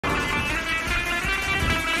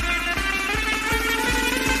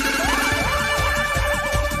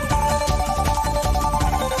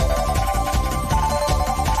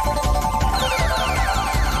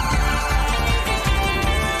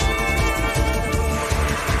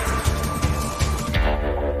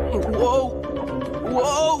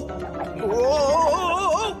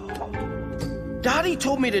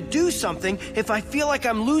told me to do something if I feel like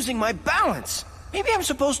I'm losing my balance. Maybe I'm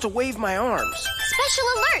supposed to wave my arms. Special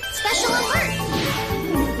alert! Special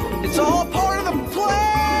alert! It's all part of the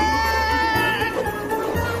plan!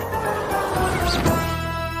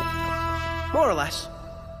 More or less.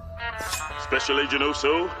 Special Agent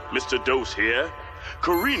Oso, Mr. Dose here.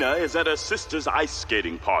 Karina is at her sister's ice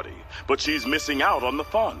skating party, but she's missing out on the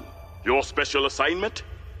fun. Your special assignment?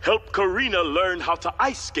 Help Karina learn how to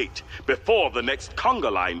ice skate before the next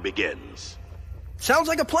conga line begins. Sounds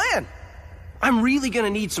like a plan. I'm really gonna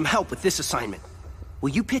need some help with this assignment. Will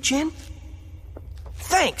you pitch in?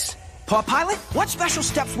 Thanks! Paw Pilot, what special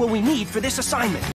steps will we need for this assignment?